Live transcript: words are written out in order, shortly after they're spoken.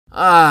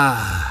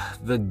Ah,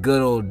 the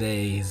good old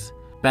days.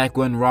 Back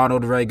when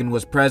Ronald Reagan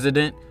was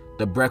president,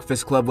 The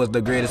Breakfast Club was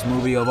the greatest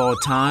movie of all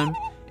time,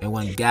 and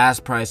when gas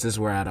prices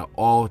were at an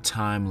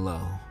all-time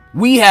low.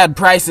 We had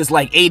prices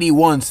like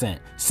 81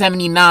 cents,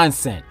 79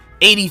 cents,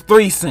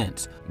 83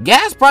 cents.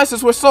 Gas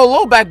prices were so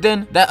low back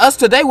then that us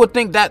today would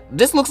think that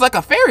this looks like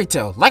a fairy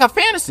tale, like a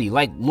fantasy,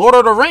 like Lord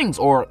of the Rings,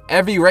 or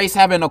every race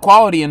having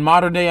equality in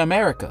modern day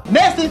America.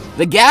 Message!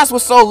 The gas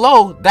was so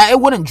low that it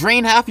wouldn't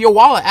drain half your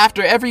wallet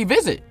after every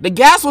visit. The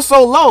gas was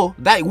so low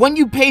that when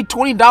you paid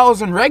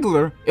 $20 in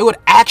regular, it would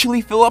actually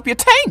fill up your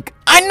tank.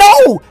 I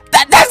know!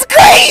 That's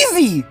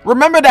crazy!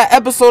 Remember that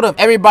episode of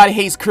Everybody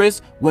Hates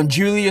Chris when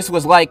Julius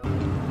was like,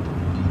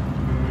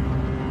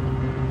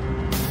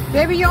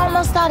 "Baby, you're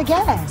almost out of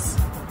gas."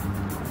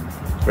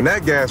 When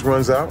that gas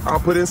runs out, I'll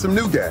put in some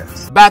new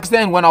gas. Back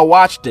then when I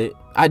watched it,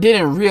 I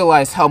didn't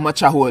realize how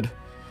much I would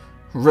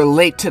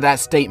relate to that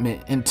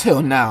statement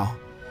until now.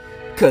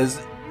 Cause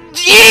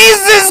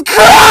Jesus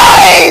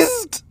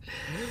Christ!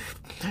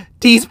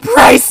 These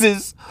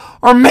prices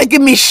are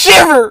making me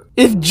shiver.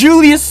 If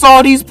Julius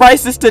saw these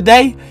prices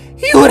today,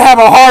 he would have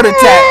a heart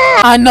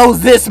attack. I know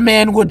this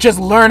man would just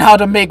learn how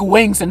to make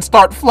wings and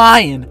start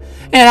flying.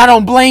 And I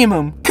don't blame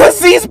him.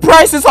 Cause these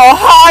prices are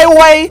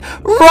highway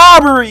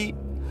robbery.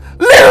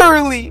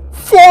 Literally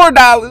 $4,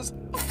 $5,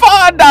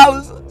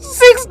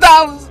 $6,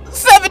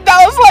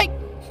 $7, like,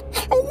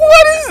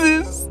 what is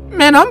this?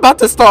 Man, I'm about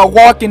to start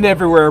walking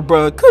everywhere,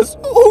 bro, cause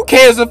who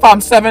cares if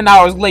I'm 7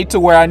 hours late to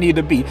where I need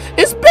to be?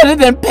 It's better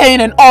than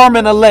paying an arm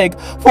and a leg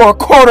for a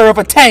quarter of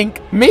a tank.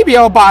 Maybe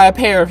I'll buy a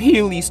pair of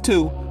Heelys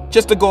too,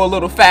 just to go a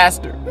little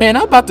faster. Man,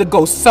 I'm about to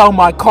go sell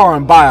my car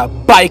and buy a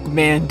bike,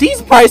 man.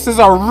 These prices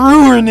are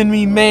ruining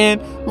me,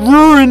 man.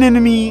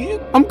 Ruining me.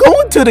 I'm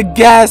going to the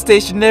gas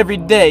station every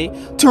day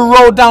to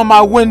roll down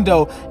my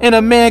window and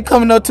a man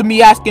coming up to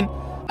me asking,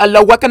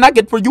 "Hello, what can I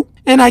get for you?"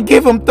 And I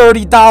give him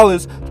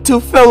 $30 to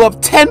fill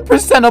up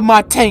 10% of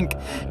my tank.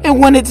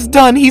 And when it's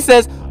done, he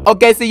says,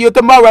 "Okay, see you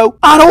tomorrow."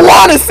 I don't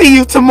want to see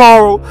you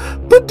tomorrow,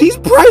 but these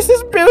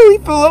prices barely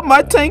fill up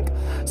my tank,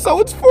 so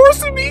it's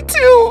forcing me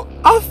to.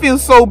 I feel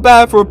so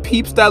bad for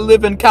peeps that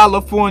live in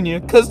California,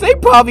 cause they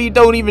probably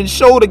don't even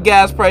show the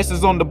gas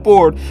prices on the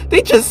board.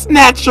 They just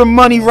snatch your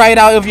money right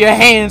out of your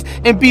hands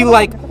and be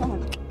like,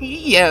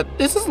 "Yeah,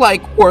 this is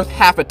like worth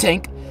half a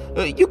tank.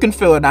 You can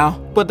fill it now."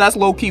 But that's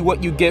low-key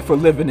what you get for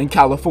living in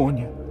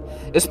California,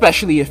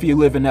 especially if you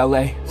live in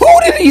LA. Who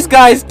do these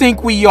guys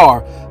think we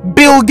are?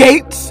 Bill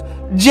Gates?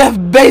 Jeff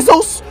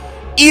Bezos?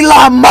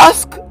 Elon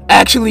Musk?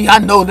 Actually, I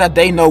know that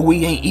they know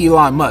we ain't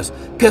Elon Musk.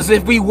 Cause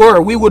if we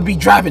were, we would be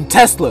driving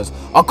Teslas,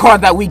 a car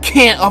that we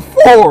can't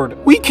afford.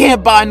 We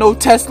can't buy no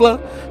Tesla,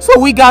 so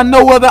we got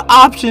no other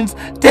options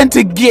than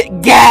to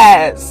get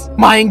gas.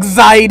 My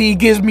anxiety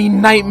gives me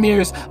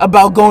nightmares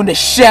about going to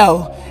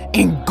Shell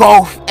and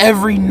golf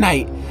every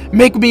night.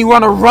 Make me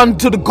wanna run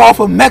to the Gulf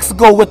of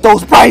Mexico with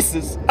those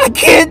prices. I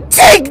can't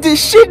take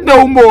this shit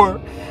no more.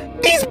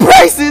 These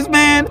prices,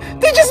 man,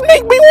 they just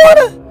make me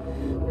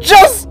wanna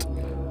just.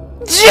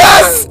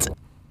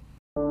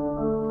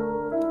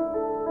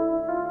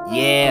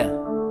 Yeah,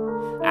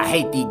 I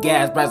hate these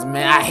gas prices,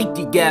 man. I hate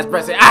these gas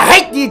prices. I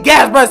hate these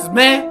gas prices,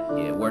 man.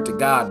 Yeah, word to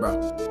God, bro.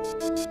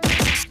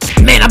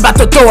 Man, I'm about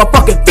to throw a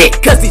fucking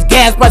fit, cause these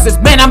gas prices.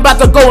 Man, I'm about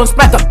to go and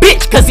smack a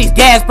bitch, cause these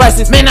gas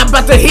prices. Man, I'm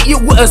about to hit you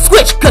with a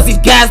switch, cause these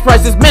gas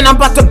prices. Man, I'm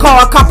about to call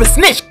a cop and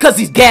snitch, cause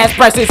these gas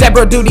prices.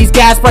 Ever do these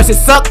gas prices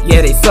suck?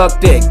 Yeah, they suck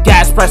dick.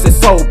 Gas prices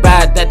so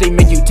bad that they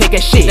make you take a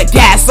shit. The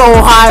gas so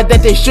high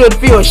that they should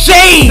feel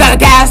ashamed. The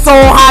gas so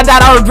high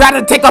that I would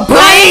rather take a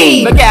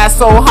plane. The gas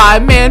so high,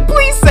 man,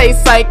 please say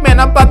psych. Man,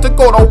 I'm about to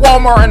go to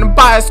Walmart and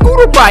buy a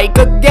scooter bike.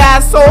 The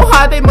gas so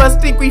high they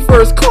must think we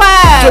first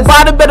class. Joe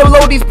Biden better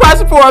load these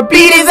prices before I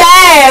beat his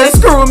ass.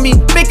 Screwing me,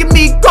 making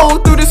me go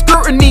through the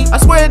scrutiny. I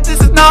swear this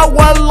is not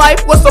what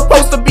life was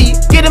supposed to be.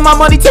 Getting my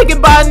money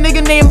taken by a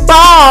nigga named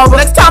Bob.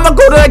 Next time I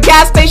go to a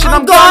gas station,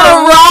 I'm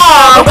gonna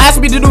rob. Don't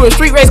ask me to do a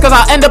street race cause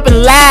I'll end up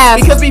in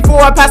last. Because before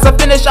I pass the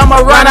finish, I'ma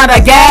run out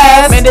of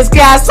gas. Man, this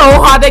gas so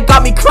high they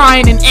got me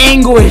crying in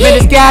anguish. Man,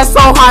 this gas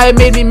so high it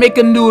made me make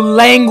a new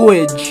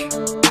language.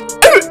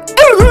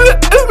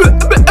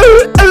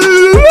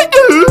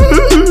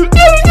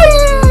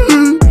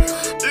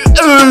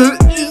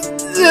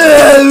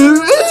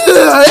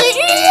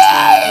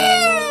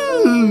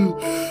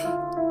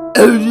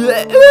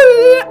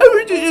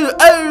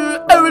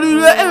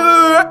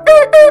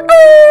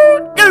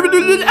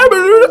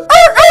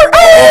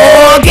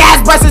 Oh,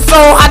 gas prices so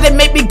high they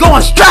make me go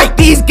on strike.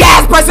 These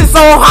gas prices so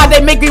high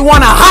they make me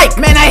wanna hike.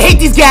 Man, I hate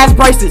these gas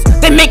prices.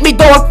 They make me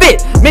throw a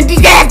fit. Man,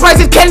 these gas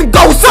prices can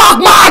go suck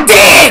my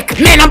dick.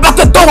 Man, I'm about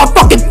to throw a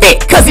fucking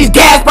fit, cause these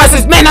gas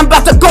prices. Man, I'm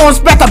about to go and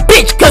smack a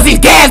bitch, cause these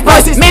gas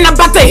prices. Man, I'm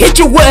about to hit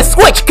you with a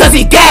switch, cause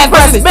these gas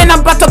prices. Man, I'm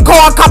about to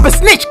call a cop and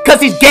snitch, cause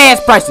these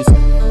gas prices.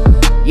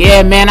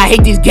 Yeah, man, I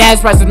hate these gas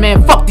prices,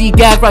 man. Fuck these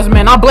gas prices,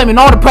 man. I'm blaming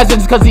all the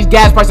presidents because these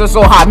gas prices are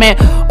so high, man.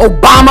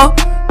 Obama,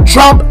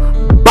 Trump,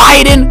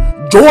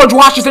 Biden, George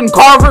Washington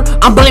Carver.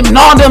 I'm blaming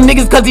all them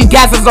niggas because these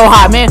gas is so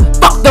high, man.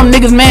 Fuck them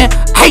niggas, man.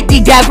 I hate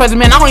these gas prices,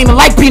 man. I don't even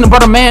like peanut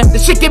butter, man.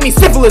 This shit give me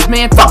syphilis,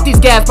 man. Fuck these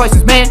gas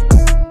prices, man.